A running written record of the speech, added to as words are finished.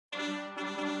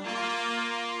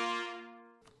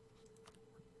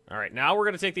Alright, now we're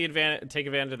going to take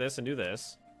advantage of this and do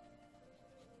this.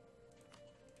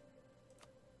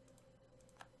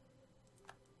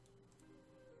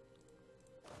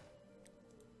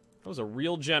 That was a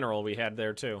real general we had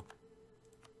there, too.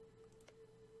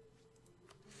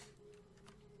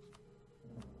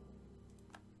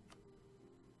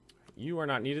 You are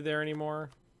not needed there anymore.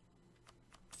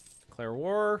 Declare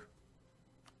war.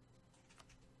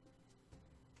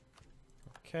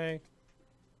 Okay.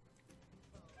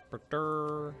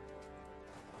 Murder,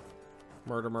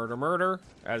 murder, murder,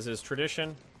 as is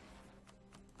tradition.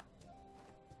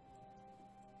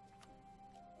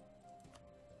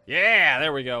 Yeah,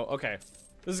 there we go. Okay.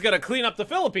 This is gonna clean up the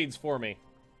Philippines for me.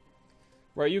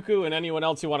 Ryukyu and anyone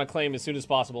else you want to claim as soon as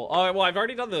possible. Well, I've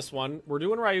already done this one. We're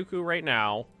doing Ryukyu right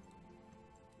now.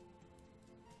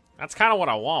 That's kind of what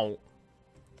I want.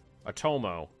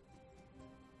 Atomo.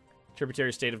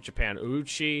 Tributary state of Japan.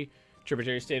 Uchi.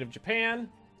 Tributary state of Japan.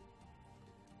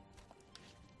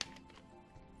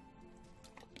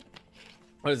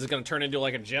 What is this going to turn into,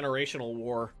 like, a generational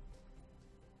war?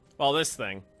 Well, this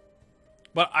thing.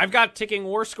 But I've got ticking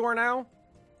war score now?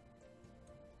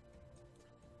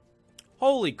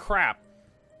 Holy crap.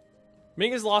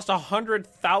 Ming has lost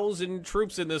 100,000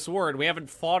 troops in this war, and we haven't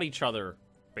fought each other,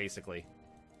 basically.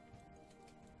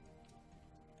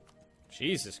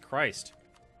 Jesus Christ.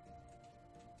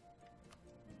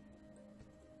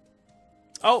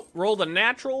 Oh, rolled a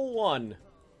natural 1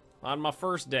 on my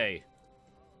first day.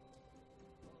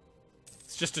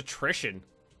 It's just attrition.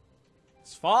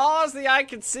 As far as the eye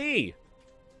can see.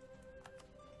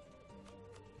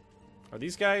 Are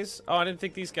these guys? Oh, I didn't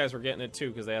think these guys were getting it too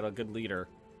because they had a good leader.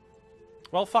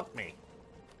 Well, fuck me.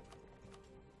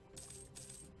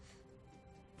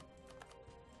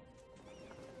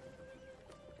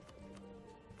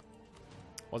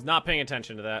 Was not paying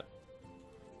attention to that.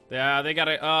 Yeah, they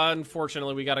gotta,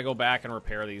 unfortunately, we gotta go back and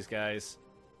repair these guys.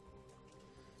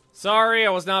 Sorry, I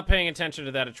was not paying attention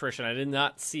to that attrition. I did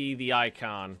not see the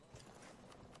icon.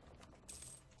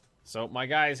 So, my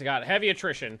guys got heavy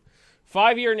attrition.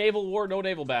 5-year naval war, no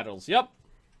naval battles. Yep.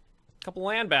 Couple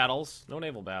land battles, no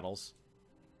naval battles.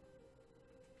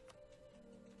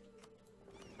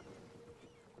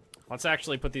 Let's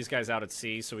actually put these guys out at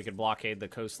sea so we can blockade the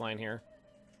coastline here.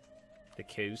 The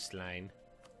coastline.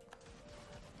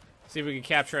 See if we can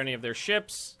capture any of their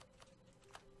ships.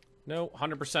 No,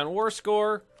 100% war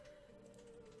score.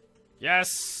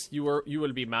 Yes, you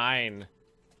will be mine.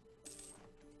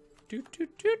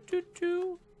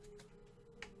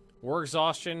 War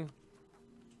exhaustion.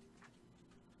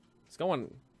 It's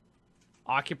going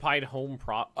occupied home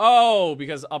Oh,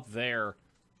 because up there.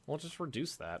 We'll just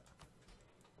reduce that.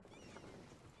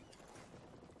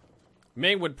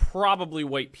 Ming would probably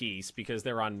wait peace because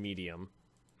they're on medium.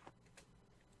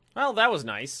 Well, that was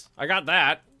nice. I got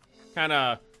that. Kind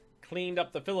of cleaned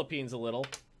up the Philippines a little.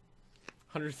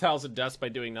 100,000 deaths by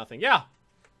doing nothing. Yeah.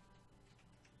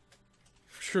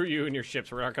 Screw you and your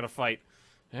ships. We're not going to fight.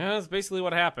 Yeah, that's basically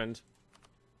what happened.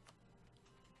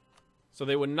 So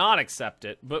they would not accept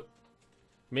it, but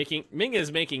Ming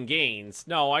is making gains.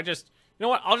 No, you know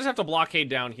what? I'll just have to blockade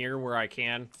down here where I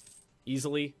can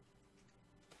easily.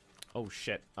 Oh,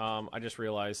 shit. I just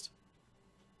realized.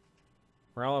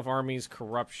 Morale of armies,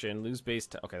 corruption, lose base.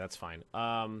 Okay, that's fine.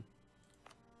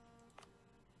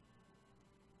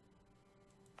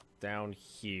 Down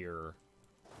here.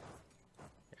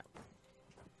 Yeah.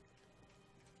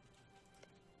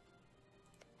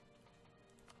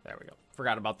 There we go.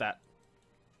 Forgot about that.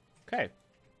 Okay.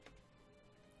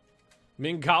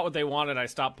 Ming got what they wanted. I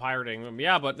stopped pirating them.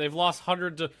 Yeah, but they've lost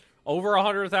over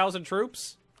 100,000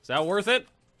 troops. Is that worth it?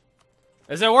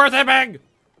 Is it worth it, Ming?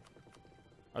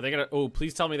 Are they gonna... Oh,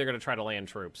 please tell me they're gonna try to land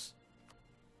troops.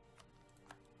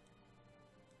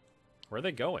 Where are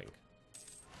they going?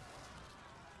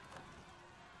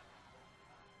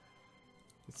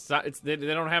 They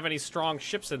don't have any strong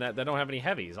ships in that. They don't have any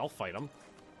heavies. I'll fight them.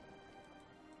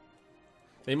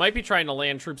 They might be trying to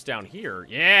land troops down here.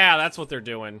 Yeah, that's what they're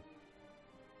doing.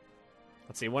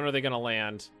 Let's see. When are they gonna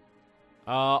land?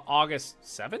 August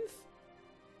 7th?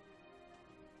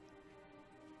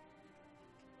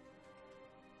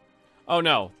 Oh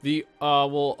no, the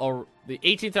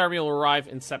 18th Army will arrive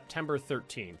in September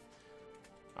 13th.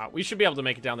 We should be able to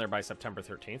make it down there by September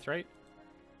 13th, right?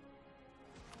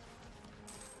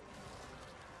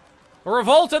 A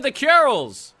revolt of the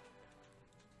Kurils!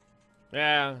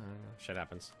 Yeah, shit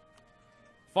happens.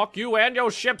 Fuck you and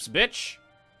your ships, bitch!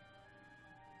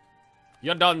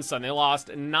 You're done, son. They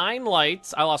lost 9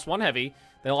 lights. I lost 1 heavy.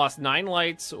 They lost 9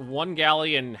 lights, 1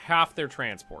 galley, and half their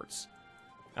transports.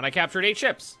 And I captured 8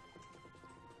 ships.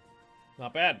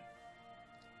 Not bad.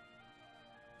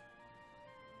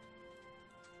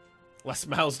 Less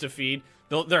mouths to feed.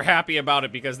 They're happy about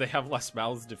it because they have less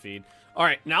mouths to feed. All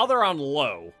right, now they're on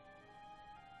low.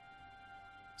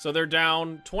 So they're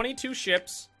down 22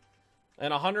 ships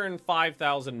and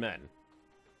 105,000 men.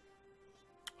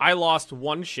 I lost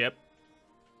 1 ship.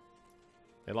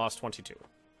 They lost 22.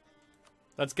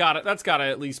 That's gotta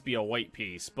at least be a white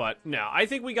piece. But no, I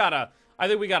think we gotta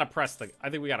press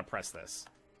this.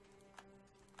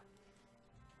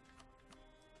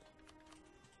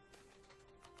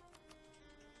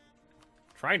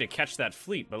 Trying to catch that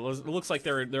fleet, but it looks like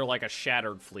they're like a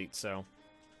shattered fleet, so.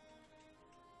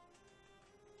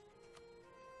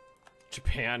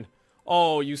 Japan.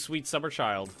 Oh, you sweet summer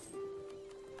child.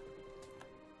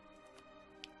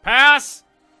 Pass!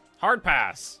 Hard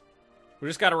pass. We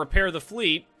just gotta repair the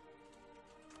fleet.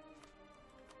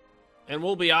 And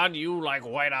we'll be on you like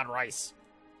white on rice.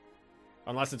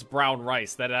 Unless it's brown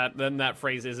rice. Then that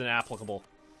phrase isn't applicable.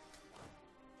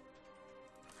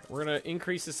 We're gonna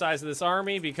increase the size of this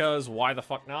army because why the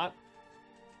fuck not?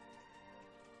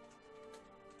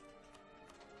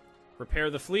 Repair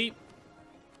the fleet.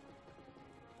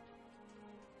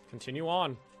 Continue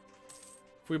on.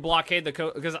 If we blockade the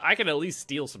coast, because I can at least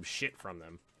steal some shit from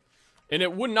them. And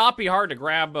it would not be hard to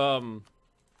grab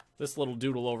this little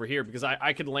doodle over here because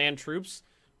I could land troops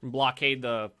and blockade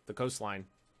the coastline.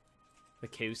 The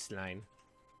coastline.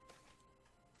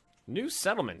 New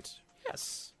settlement.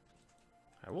 Yes.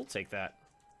 I will take that.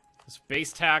 This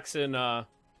base tax in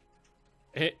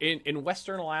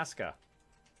Western Alaska.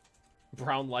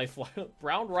 Brown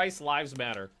rice lives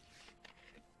matter.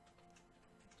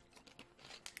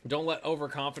 Don't let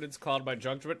overconfidence cloud my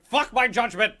judgment. Fuck my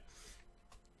judgment!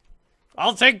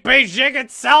 I'll take Beijing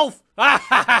itself! Alright,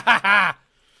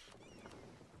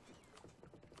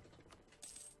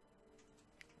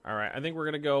 I think we're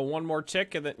gonna go one more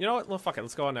tick and then... You know what? Well, fuck it.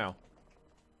 Let's go on now.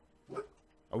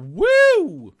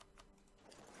 Woo!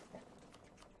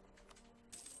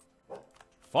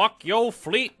 Fuck your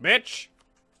fleet, bitch!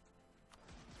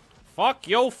 Fuck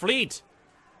your fleet!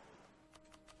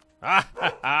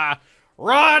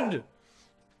 Run!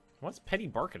 What's Petty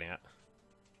barking at?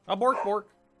 Oh, bork, bork.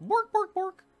 Bork, bork,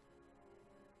 bork.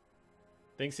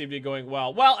 Things seem to be going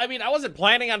well. Well, I mean, I wasn't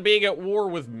planning on being at war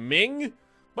with Ming,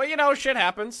 but, you know, shit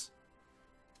happens.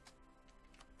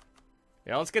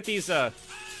 Yeah, let's get these,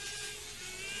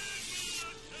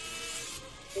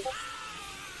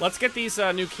 Let's get these,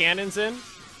 new cannons in,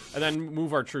 and then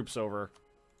move our troops over.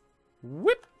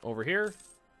 Whip! Over here.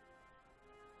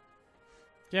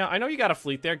 Yeah, I know you got a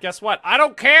fleet there. Guess what? I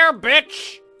don't care,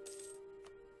 bitch!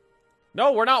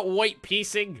 No, we're not white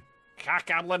piecing. Cock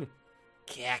goblin.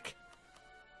 Cack.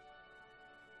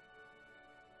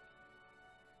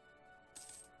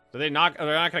 They're not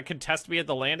gonna contest me at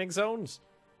the landing zones?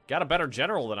 Got a better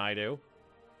general than I do.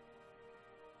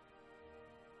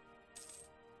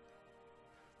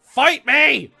 Fight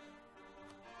me!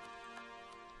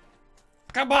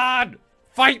 Come on!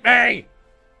 Fight me!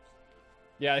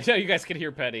 Yeah, you guys can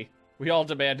hear Penny. We all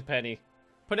demand Penny.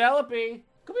 Penelope!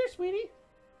 Come here, sweetie.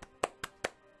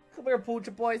 Come here, Pooja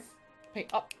boys. Hey,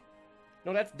 up.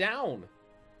 No, that's down.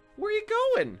 Where are you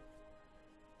going?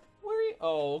 Where are you?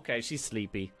 Oh, okay. She's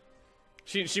sleepy.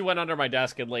 She went under my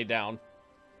desk and laid down.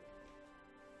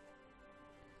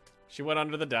 She went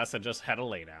under the desk and just had to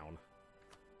lay down.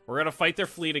 We're gonna fight their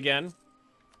fleet again.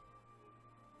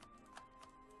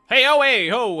 Hey, oh, hey,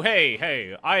 ho, hey,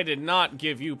 hey. I did not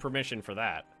give you permission for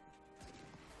that.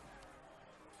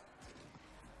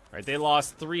 Alright, they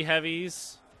lost 3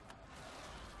 heavies.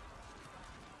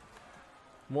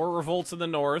 More revolts in the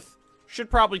north. Should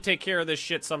probably take care of this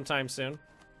shit sometime soon.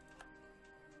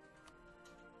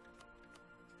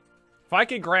 If I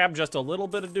could grab just a little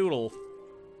bit of doodle.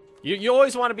 You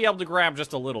always want to be able to grab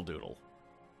just a little doodle.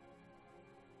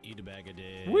 Eat a bag of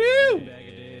dicks. Woo!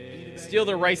 Steal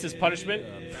their rice as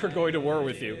punishment for going to war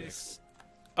with you.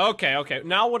 Okay, okay.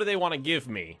 Now what do they want to give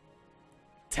me?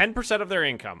 10% of their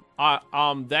income.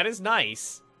 That is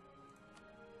nice.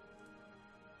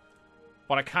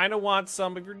 But I kind of want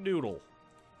some of your doodle.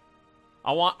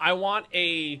 I want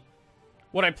a...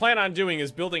 What I plan on doing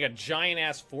is building a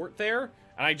giant-ass fort there,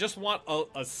 and I just want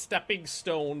a stepping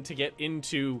stone to get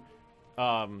into,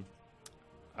 Ming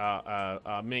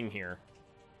here.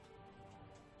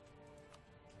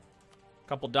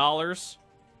 Couple dollars.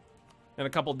 And a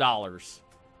couple dollars.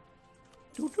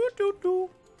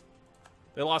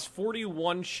 They lost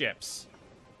 41 ships.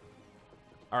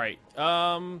 Alright,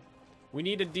 we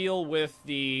need to deal with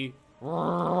the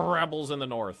rebels in the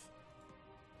north.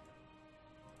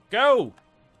 Go!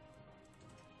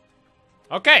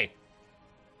 Okay.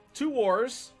 2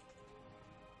 wars.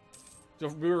 So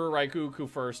Raikuku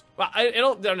first. Well,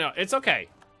 no, it's okay.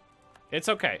 It's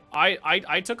okay.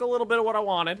 I took a little bit of what I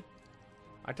wanted.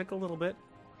 I took a little bit.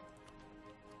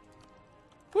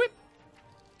 Whip.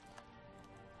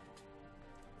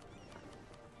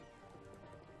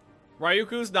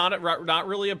 Ryuku's not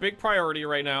really a big priority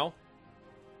right now.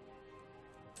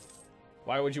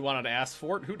 Why would you want an ass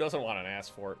fort? Who doesn't want an ass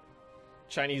fort?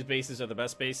 Chinese bases are the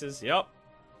best bases. Yep,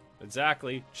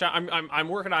 exactly. I'm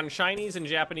working on Chinese and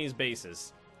Japanese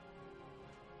bases.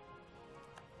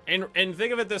 And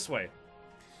think of it this way: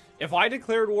 if I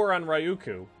declared war on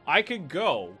Ryukyu, I could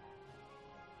go.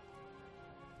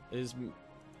 Is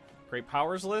Great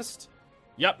Powers list?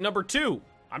 Yep, number 2.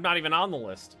 I'm not even on the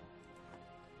list.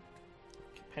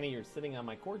 Penny, you're sitting on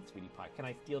my cord, sweetie pie. Can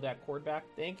I steal that cord back?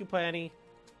 Thank you, Penny.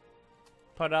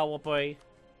 Padawapai.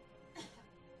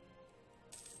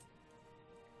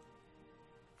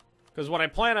 Because what I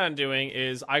plan on doing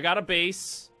is I got a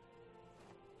base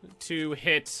to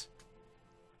hit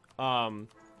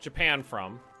Japan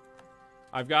from.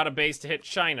 I've got a base to hit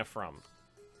China from.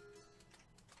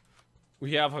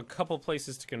 We have a couple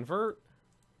places to convert.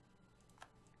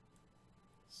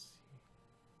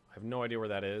 I have no idea where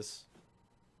that is.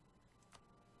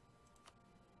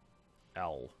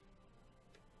 L.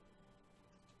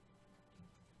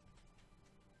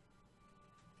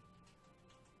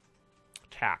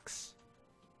 Tax.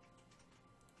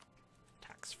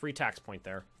 Free tax point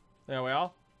there. There we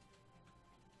are.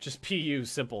 Just PU,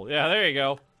 simple. Yeah, there you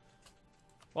go.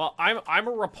 Well, I'm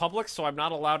a republic, so I'm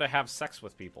not allowed to have sex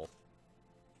with people.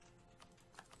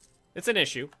 It's an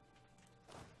issue.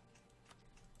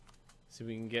 See if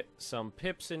we can get some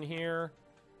pips in here.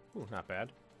 Ooh, not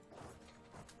bad.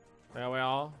 There we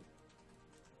are.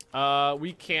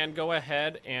 We can go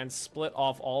ahead and split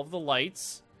off all of the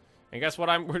lights. And guess what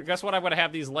I'm gonna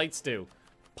have these lights do?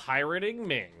 Pirating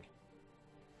Ming.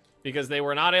 Because they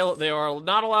are not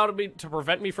allowed to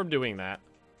prevent me from doing that.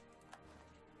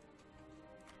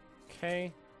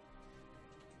 Okay.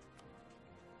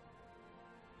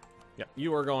 Yeah,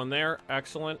 you are going there.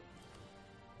 Excellent.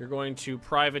 You're going to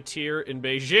privateer in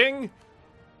Beijing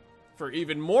for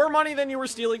even more money than you were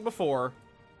stealing before.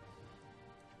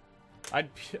 I'd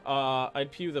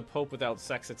pew the Pope without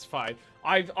sex. It's fine.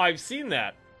 I've seen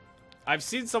that. I've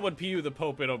seen someone pew the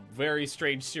Pope in a very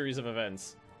strange series of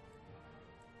events.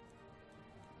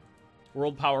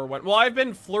 World power went. Well, I've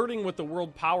been flirting with the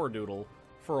world power doodle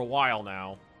for a while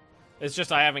now. It's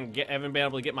just I haven't been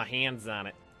able to get my hands on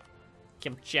it.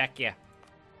 Kamchatka.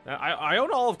 I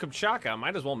own all of Kamchatka. I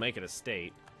might as well make it a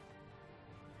state.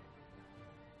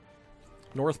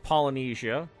 North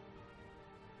Polynesia.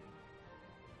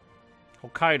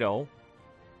 Hokkaido.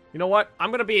 You know what?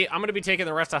 I'm gonna be taking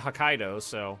the rest of Hokkaido,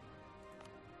 so.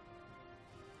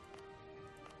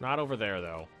 Not over there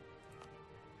though.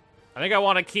 I think I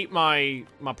want to keep my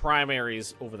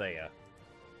primaries over there.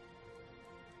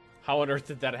 How on earth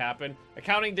did that happen?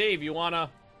 Accounting Dave, you wanna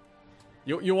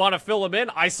fill them in?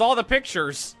 I saw the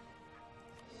pictures.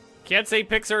 Can't say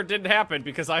Pixar didn't happen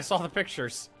because I saw the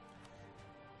pictures.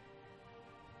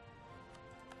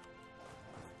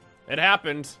 It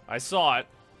happened. I saw it.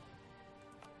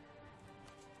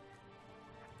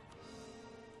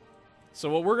 So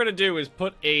what we're gonna do is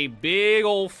put a big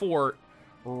old fort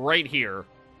right here.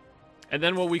 And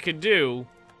then what we could do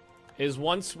is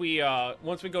once we go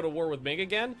to war with Ming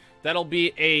again, that'll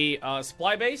be a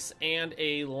supply base and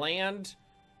a land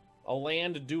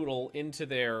doodle into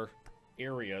their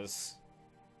areas.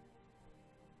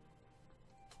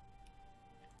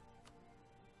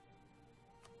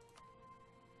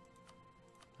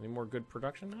 Any more good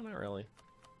production? No, not really.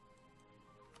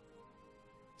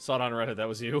 Saw it on Reddit. That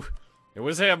was you. It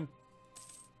was him.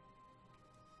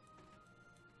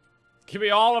 Give me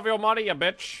all of your money, you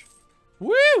bitch.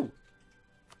 Woo!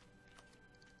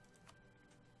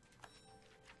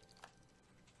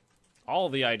 All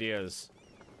the ideas.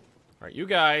 Alright, you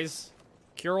guys.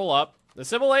 Curl up.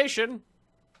 Assimilation.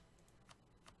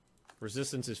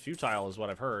 Resistance is futile is what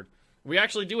I've heard. We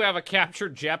actually do have a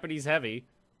captured Japanese heavy.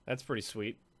 That's pretty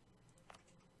sweet.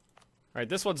 Alright,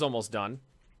 this one's almost done.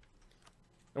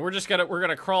 And we're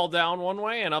gonna crawl down one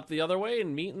way and up the other way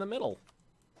and meet in the middle.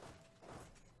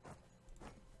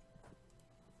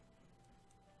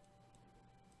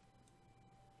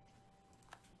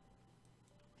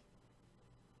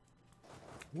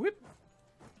 Whip.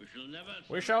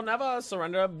 We shall never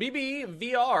surrender.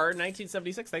 BBVR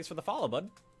 1976. Thanks for the follow, bud.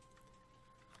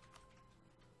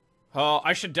 Oh,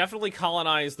 I should definitely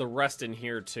colonize the rest in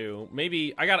here too.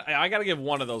 Maybe I gotta give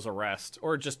one of those a rest,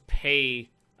 or just pay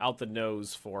out the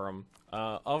nose for them.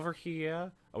 Over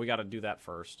here. Oh, we gotta do that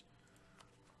first.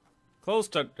 Close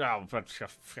to. Oh,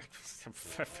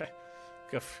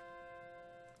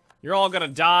 you're all gonna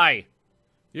die.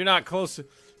 You're not close.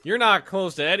 You're not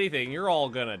close to anything. You're all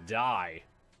gonna die.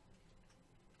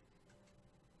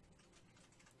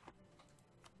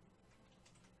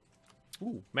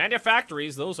 Ooh,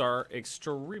 manufactories. Those are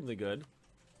extremely good.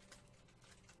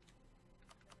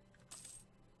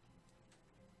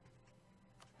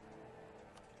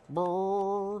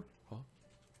 Brrr. Huh?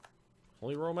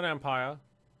 Holy Roman Empire.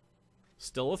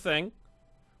 Still a thing.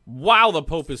 Wow, the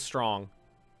Pope is strong.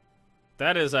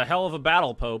 That is a hell of a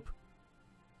battle, Pope.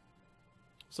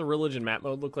 What's the religion map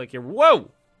mode look like here?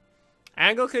 Whoa!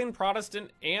 Anglican,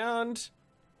 Protestant, and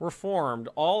Reformed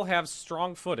all have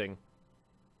strong footing.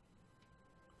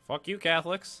 Fuck you,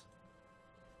 Catholics.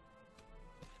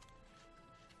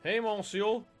 Hey,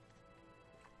 monsieur.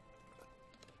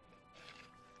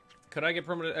 Could I get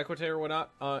permanent equity or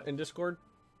whatnot in Discord?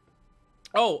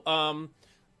 Oh,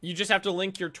 you just have to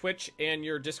link your Twitch and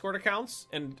your Discord accounts,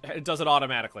 and it does it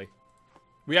automatically.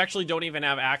 We actually don't even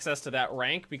have access to that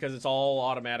rank because it's all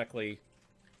automatically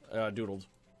doodled.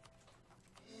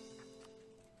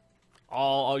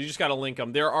 You just gotta link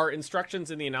them. There are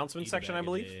instructions in the announcement section, I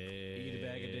believe.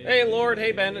 Hey, Lord.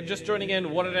 Hey, Ben. Just joining in.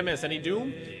 What did I miss? Any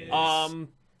doom?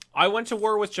 I went to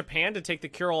war with Japan to take the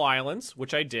Kuril Islands,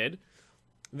 which I did.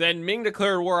 Then Ming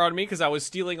declared war on me because I was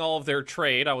stealing all of their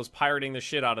trade. I was pirating the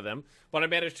shit out of them. But I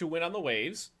managed to win on the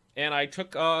waves. And I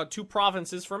took 2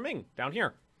 provinces from Ming down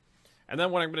here. And then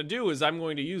what I'm going to do is I'm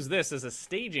going to use this as a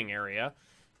staging area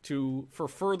for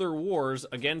further wars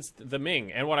against the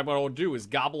Ming. And what I'm going to do is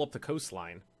gobble up the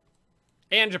coastline.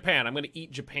 And Japan. I'm going to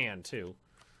eat Japan, too.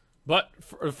 But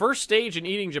the first stage in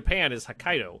eating Japan is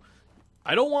Hokkaido.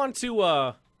 I don't want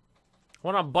to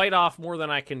bite off more than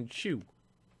I can chew.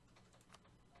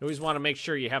 You always want to make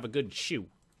sure you have a good chew.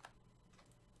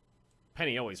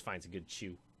 Penny always finds a good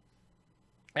chew.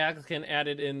 Anglican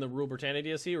added in the Rule Britannia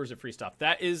DLC, or is it free stuff?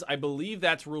 That is, I believe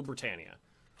that's Rule Britannia.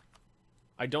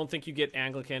 I don't think you get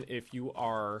Anglican if you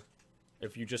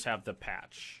just have the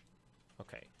patch.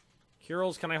 Okay.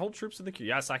 Kurils, can I hold troops in the Kurils?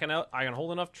 Yes, I can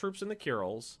hold enough troops in the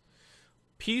Kurils.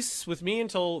 Peace with me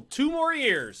until 2 more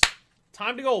years.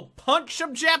 Time to go punch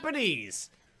some Japanese.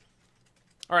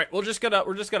 All right, we're just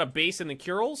gonna base in the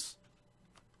Kurils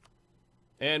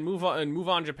and move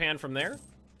on Japan from there.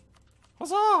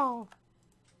 Huzzah!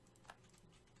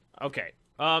 Okay.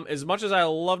 As much as I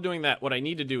love doing that, what I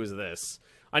need to do is this.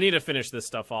 I need to finish this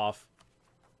stuff off.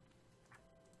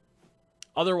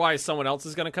 Otherwise, someone else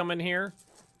is gonna come in here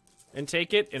and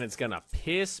take it, and it's gonna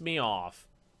piss me off.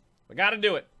 I gotta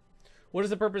do it. What is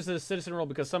the purpose of the citizen role?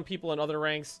 Because some people in other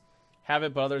ranks have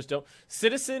it, but others don't.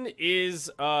 Citizen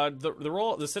is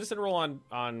the citizen role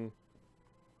on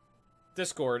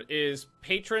Discord is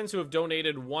patrons who have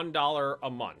donated $1 a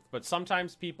month. But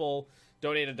sometimes people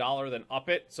donate $1, then up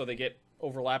it, so they get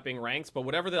overlapping ranks. But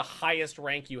whatever the highest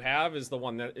rank you have is the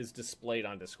one that is displayed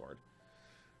on Discord.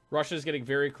 Russia is getting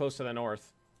very close to the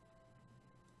north.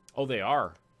 Oh, they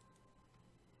are.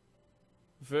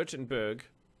 Württemberg.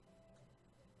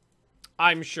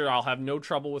 I'm sure I'll have no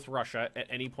trouble with Russia at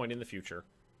any point in the future.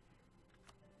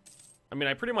 I mean,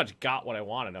 I pretty much got what I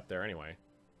wanted up there anyway.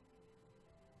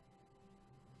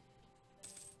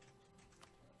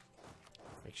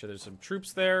 Make sure there's some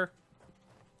troops there.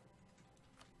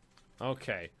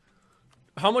 Okay.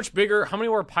 How much bigger? How many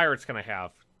more pirates can I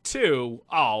have? 2.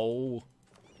 Oh.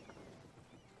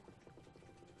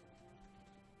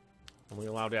 I'm only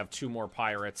allowed to have 2 more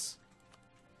pirates.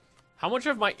 How much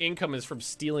of my income is from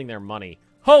stealing their money?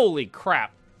 Holy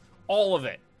crap. All of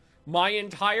it. My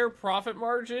entire profit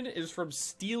margin is from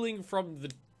stealing from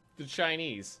the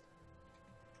Chinese.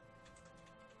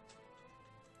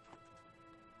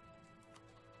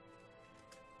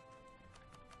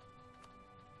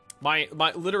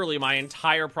 Literally, my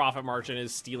entire profit margin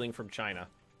is stealing from China.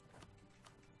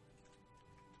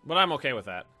 But I'm okay with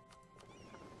that.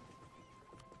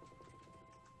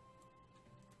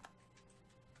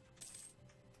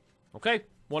 Okay,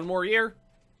 1 more year.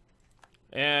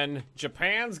 And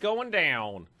Japan's going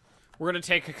down. We're going to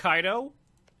take Hokkaido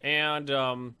and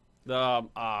the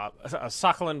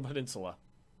Sakhalin Peninsula.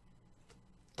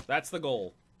 That's the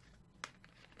goal.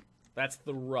 That's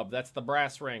the rub. That's the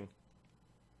brass ring.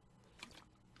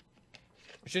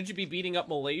 Shouldn't you be beating up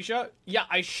Malaysia? Yeah,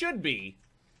 I should be.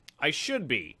 I should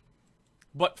be.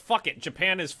 But fuck it.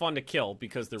 Japan is fun to kill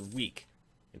because they're weak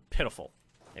and pitiful.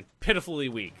 And pitifully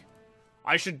weak.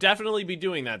 I should definitely be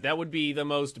doing that. That would be the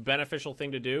most beneficial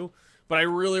thing to do. But I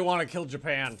really want to kill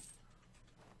Japan.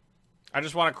 I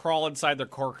just want to crawl inside their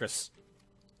carcass.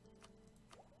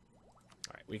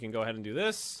 Alright, we can go ahead and do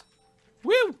this.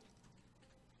 Woo!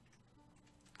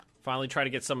 Finally try to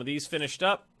get some of these finished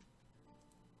up.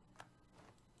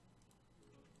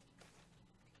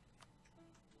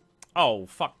 Oh,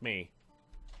 fuck me.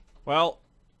 Well,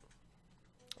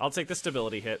 I'll take the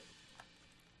stability hit.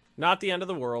 Not the end of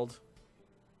the world.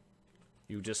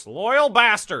 You disloyal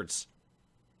bastards!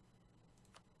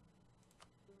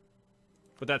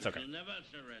 But that's okay.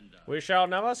 We shall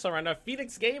never surrender.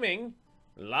 Phoenix Gaming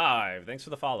live. Thanks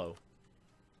for the follow.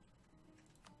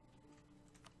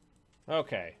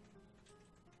 Okay.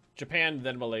 Japan,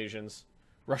 then Malaysians.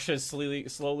 Russia is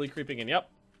slowly creeping in. Yep.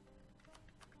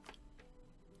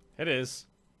 It is.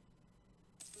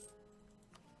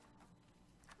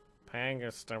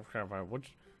 Pangas.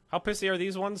 How pissy are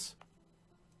these ones?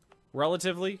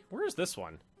 Relatively. Where is this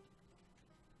one?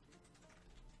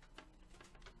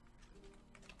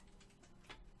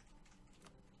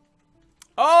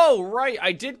 Oh, right.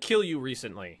 I did kill you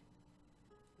recently.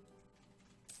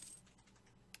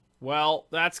 Well,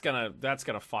 that's gonna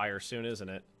fire soon, isn't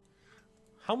it?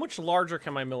 How much larger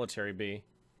can my military be?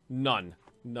 None.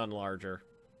 None larger.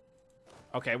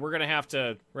 Okay, we're gonna have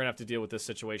to deal with this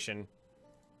situation.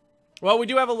 Well, we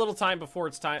do have a little time before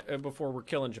it's time before we're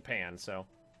killing Japan, so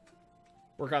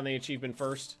work on the achievement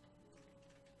first.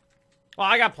 Well,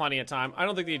 I got plenty of time. I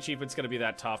don't think the achievement's gonna be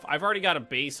that tough. I've already got a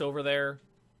base over there.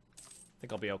 I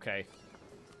think I'll be okay.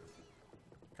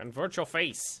 Convert your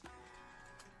face.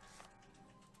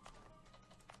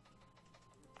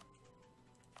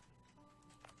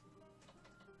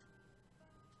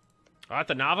 Alright,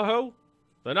 the Navajo?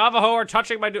 The Navajo are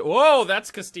touching my... Whoa,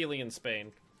 that's Castilian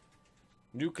Spain.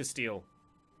 New Castile.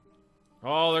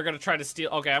 Oh, they're gonna try to steal...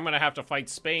 Okay, I'm gonna have to fight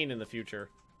Spain in the future.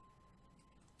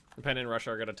 Japan and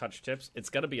Russia are gonna touch tips. It's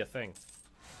gonna be a thing.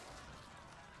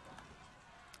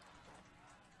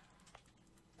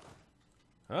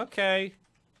 Okay.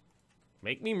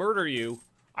 Make me murder you.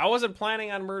 I wasn't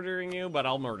planning on murdering you, but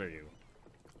I'll murder you.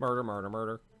 Murder, murder,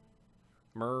 murder.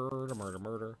 Murder, murder,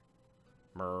 murder.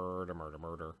 Murder, murder,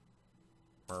 murder.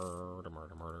 Murder,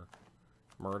 murder, murder.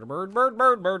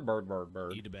 Murder,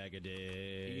 bird. Eat a bag of dicks.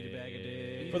 Eat a bag of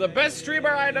dicks. For the best streamer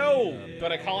I know,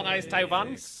 gonna colonize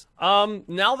Taiwan.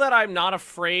 Now that I'm not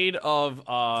afraid of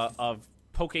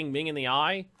poking Ming in the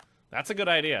eye, that's a good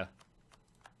idea.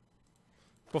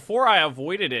 Before I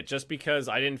avoided it just because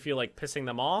I didn't feel like pissing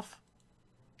them off.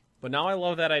 But now I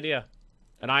love that idea.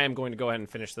 And I am going to go ahead and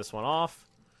finish this one off.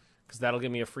 Because that'll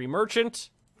give me a free merchant.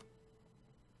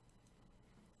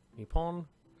 Nippon.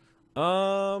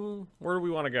 Where do we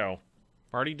want to go?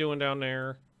 Party doing down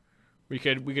there. We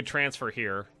could transfer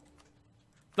here.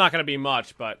 It's not going to be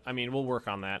much, but, I mean, we'll work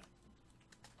on that.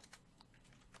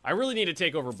 I really need to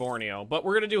take over Borneo, but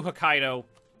we're going to do Hokkaido,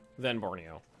 then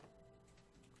Borneo.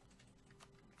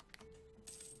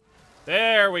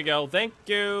 There we go. Thank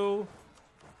you.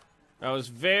 That was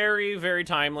very, very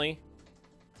timely.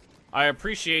 I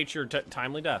appreciate your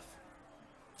timely death.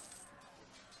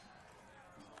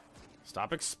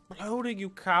 Stop exploding, you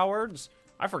cowards.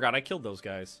 I forgot I killed those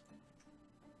guys.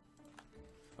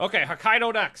 Okay,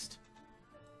 Hokkaido next.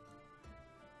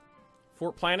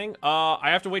 Fort planning. I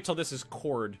have to wait till this is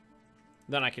cored.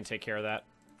 Then I can take care of that.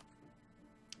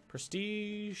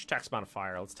 Prestige. Tax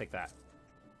modifier. Let's take that.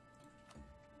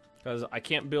 Because I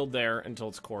can't build there until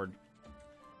it's cored.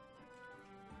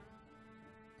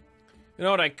 You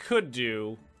know what I could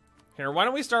do? Here, why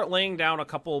don't we start laying down a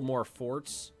couple more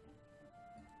forts?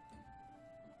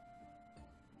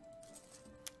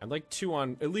 I'd like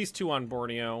at least two on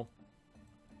Borneo.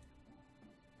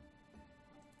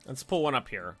 Let's pull one up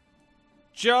here.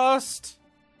 Just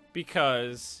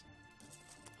because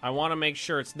I want to make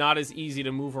sure it's not as easy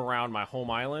to move around my home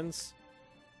islands.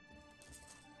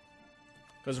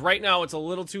 Because right now, it's a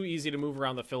little too easy to move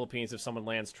around the Philippines if someone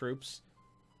lands troops.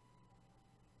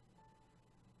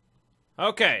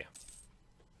 Okay.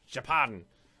 Japan.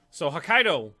 So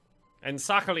Hokkaido and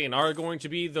Sakhalin are going to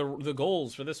be the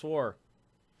goals for this war.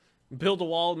 Build a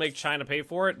wall, make China pay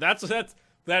for it.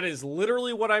 That is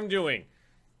literally what I'm doing.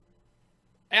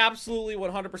 Absolutely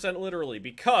 100% literally.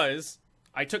 Because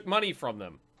I took money from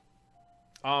them.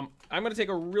 I'm going to take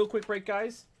a real quick break,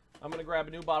 guys. I'm going to grab a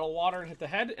new bottle of water and hit the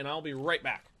head, and I'll be right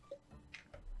back.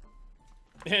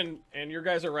 And your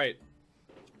guys are right.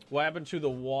 What happened to the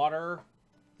water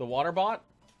bot?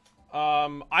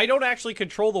 I don't actually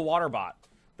control the water bot.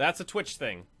 That's a Twitch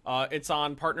thing. It's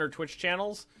on partner Twitch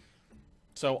channels,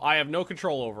 so I have no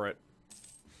control over it.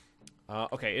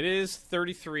 Okay, it is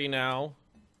 33 now.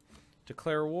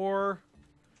 Declare war.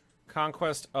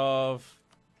 Conquest of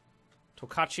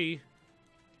Tokachi.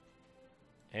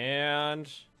 And...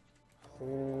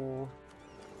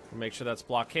 make sure that's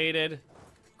blockaded.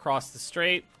 Cross the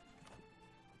strait.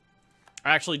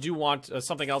 I actually do want...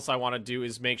 something else I want to do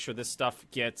is make sure this stuff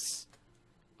gets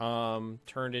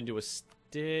turned into a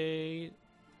state.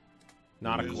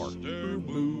 Not a core. Mr.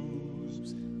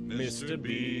 Booze, Mr.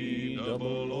 B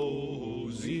double O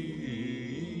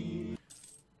Z.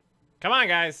 Come on,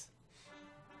 guys.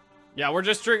 Yeah, I'm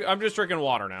just drinking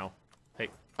water now. Hey.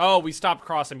 Oh, we stopped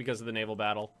crossing because of the naval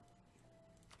battle.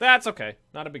 That's okay.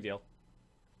 Not a big deal.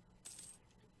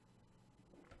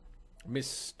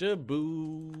 Mr.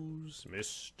 Booze,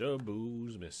 Mr.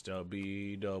 Booze, Mr.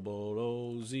 B double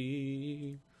O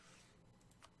Z.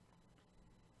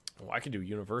 Oh, I could do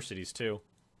universities too.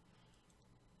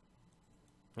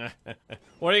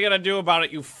 What are you gonna do about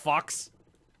it, you fucks?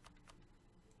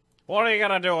 What are you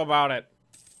gonna do about it?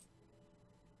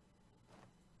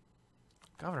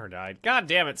 Governor died. God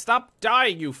damn it, stop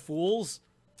dying, you fools!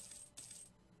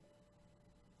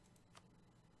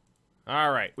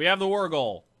 Alright, we have the war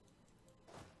goal.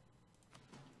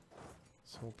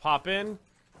 So we'll pop in,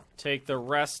 take the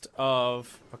rest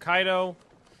of Hokkaido,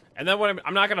 and then when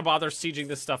I'm not gonna bother sieging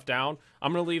this stuff down.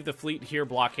 I'm gonna leave the fleet here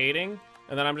blockading,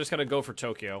 and then I'm just gonna go for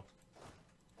Tokyo.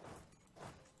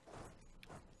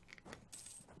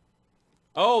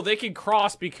 Oh, they can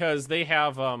cross because they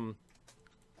have, Oh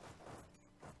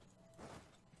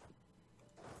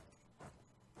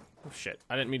shit,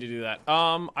 I didn't mean to do that.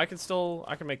 I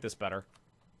can make this better.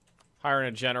 Hiring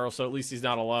a general, so at least he's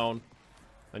not alone.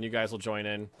 Then you guys will join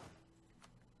in.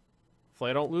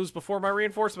 Hopefully I don't lose before my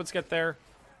reinforcements get there.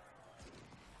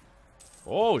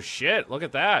 Oh shit, look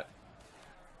at that.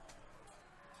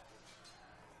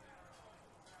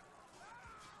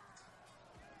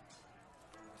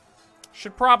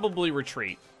 Should probably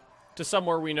retreat to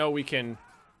somewhere we know we can...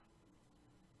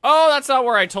 Oh, that's not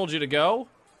where I told you to go.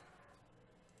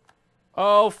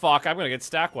 Oh, fuck. I'm gonna get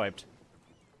stack wiped.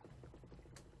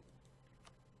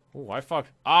 Oh, I fucked.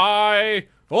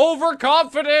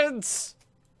 Overconfidence!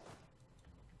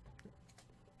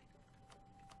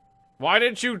 Why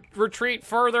didn't you retreat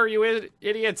further, you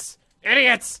idiots?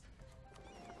 Idiots!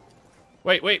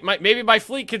 Wait, maybe my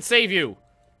fleet can save you.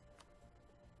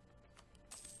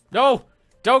 No!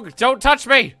 Don't touch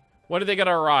me! When are they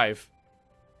gonna arrive?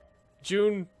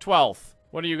 June 12th.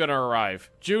 When are you gonna arrive?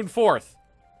 June 4th.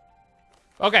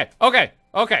 Okay.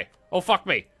 Oh, fuck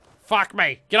me. Fuck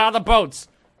me. Get out of the boats.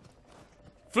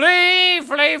 Flee!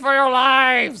 Flee for your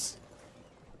lives!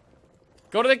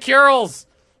 Go to the Kurils!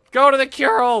 Go to the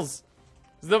Kurils!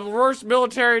 It's the worst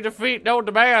military defeat known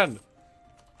to man.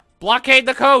 Blockade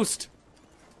the coast!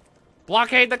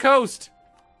 Blockade the coast!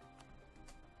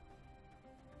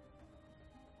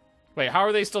 Wait, how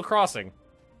are they still crossing?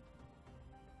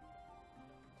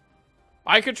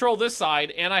 I control this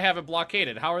side, and I have it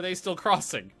blockaded. How are they still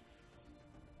crossing?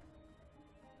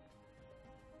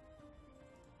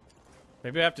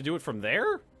 Maybe I have to do it from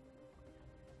there?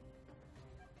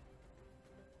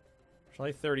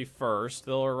 July 31st.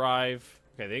 They'll arrive...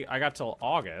 Okay, I got till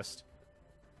August.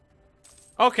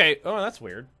 Okay. Oh, that's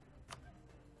weird.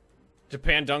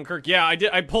 Japan, Dunkirk. Yeah, I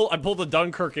did. I pulled the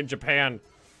Dunkirk in Japan.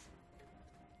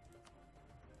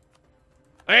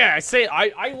 Yeah,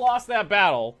 I lost that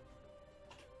battle.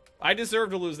 I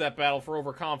deserve to lose that battle for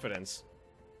overconfidence.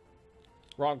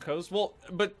 Wrong coast. Well,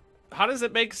 but how does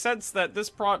it make sense that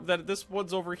this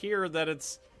one's over here? That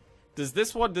it's do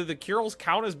the Kurils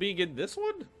count as being in this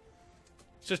one?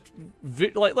 It's just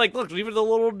like look, even the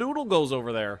little doodle goes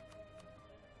over there.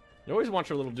 You always want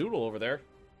your little doodle over there.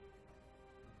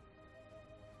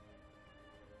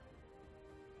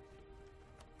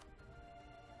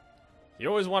 You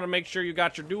always want to make sure you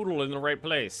got your doodle in the right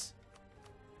place.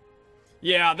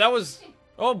 Yeah, that was...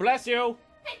 Oh, bless you.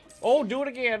 Oh, do it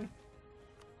again.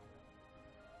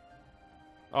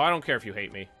 Oh, I don't care if you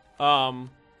hate me.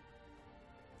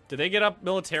 Did they get up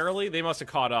militarily? They must have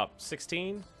caught up.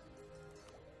 16?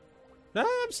 No,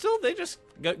 I'm still... They just...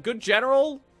 Got good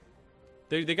general.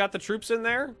 They got the troops in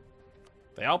there.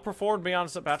 They outperformed me on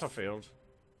the battlefield.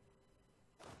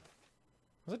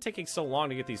 Why is it taking so long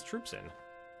to get these troops in?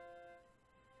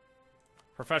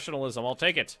 Professionalism, I'll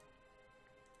take it.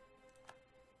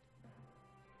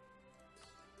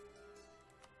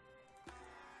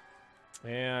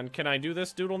 And can I do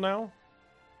this doodle now?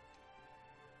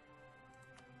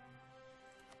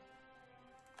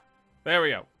 There we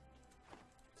go.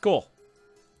 Cool.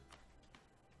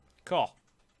 Cool.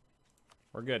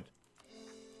 We're good.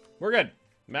 We're good.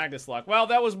 Magnus luck. Well,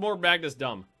 that was more Magnus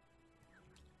dumb.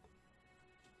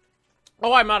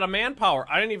 Oh, I'm out of manpower.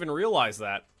 I didn't even realize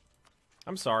that.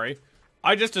 I'm sorry.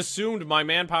 I just assumed my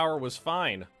manpower was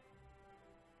fine.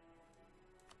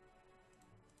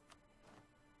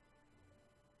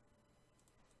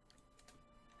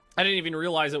 I didn't even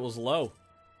realize it was low.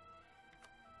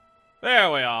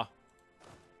 There we are.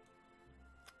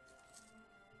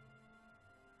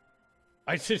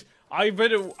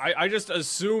 I just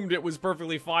assumed it was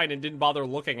perfectly fine and didn't bother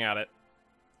looking at it.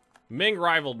 Ming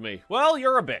rivaled me. Well,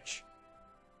 you're a bitch.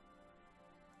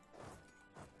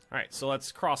 Alright, so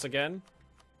let's cross again.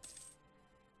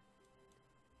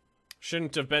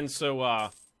 Shouldn't have been so,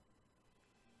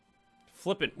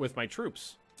 flippant with my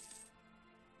troops.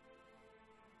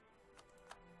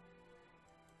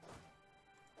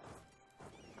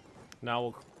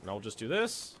 Now we'll just do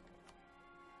this.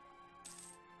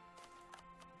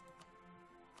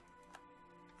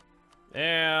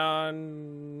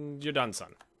 And you're done,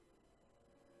 son.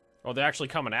 Oh, they're actually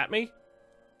coming at me?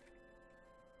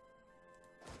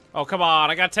 Oh, come on.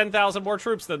 I got 10,000 more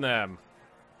troops than them.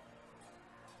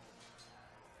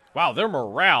 Wow, their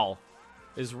morale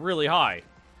is really high.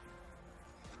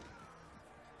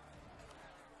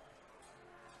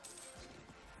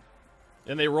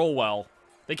 And they roll well.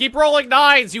 They keep rolling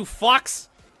 9s, you fucks!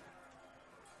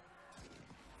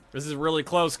 This is really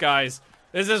close, guys.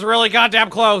 This is really goddamn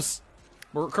close.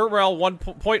 Current morale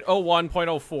 1.01,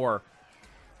 0.04.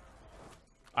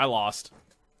 I lost.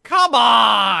 Come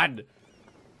on!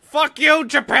 Fuck you,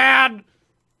 Japan!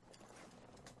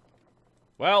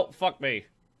 Well, fuck me.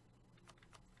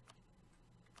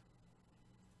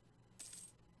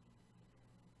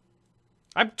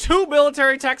 I'm 2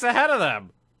 military techs ahead of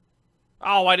them.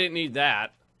 Oh, I didn't need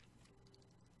that.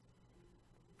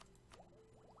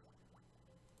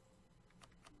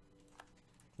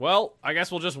 Well, I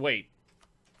guess we'll just wait.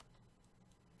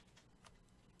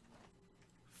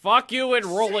 Fuck you and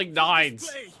rolling 9s.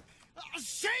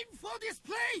 Shame for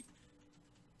display.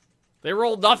 They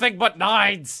rolled nothing but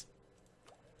 9s.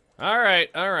 Alright,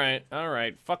 alright,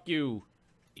 alright. Fuck you.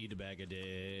 Eat a bag of dicks.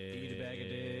 Eat a bag of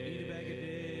dicks. Eat a bag of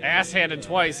dicks. Ass-handed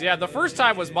twice. Yeah, the first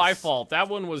time was my fault. That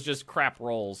one was just crap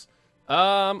rolls.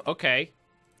 Okay.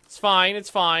 It's fine, it's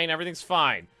fine. Everything's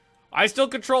fine. I still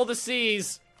control the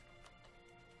seas.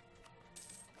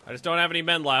 I just don't have any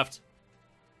men left.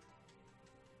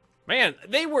 Man,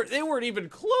 they weren't even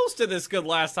close to this good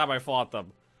last time I fought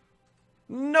them.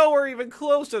 Nowhere even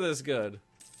close to this good.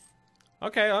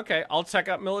 Okay, okay. I'll check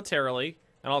up militarily,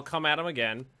 and I'll come at them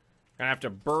again. Gonna have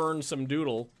to burn some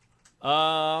doodle.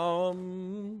 How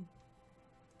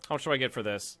much do I get for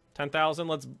this? 10,000?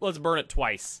 Let's burn it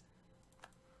twice.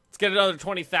 Let's get another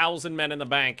 20,000 men in the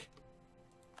bank.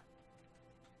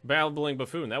 Babbling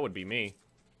buffoon, that would be me.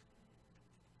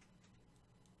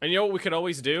 And you know what we could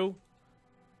always do?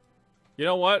 You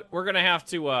know what? We're gonna have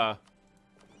to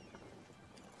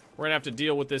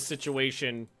deal with this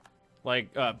situation,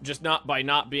 like, just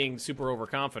not being super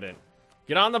overconfident.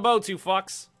 Get on the boats, you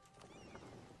fucks.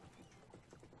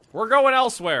 We're going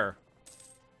elsewhere.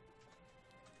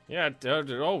 Yeah,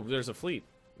 oh, there's a fleet.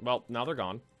 Well, now they're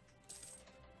gone.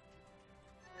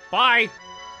 Bye!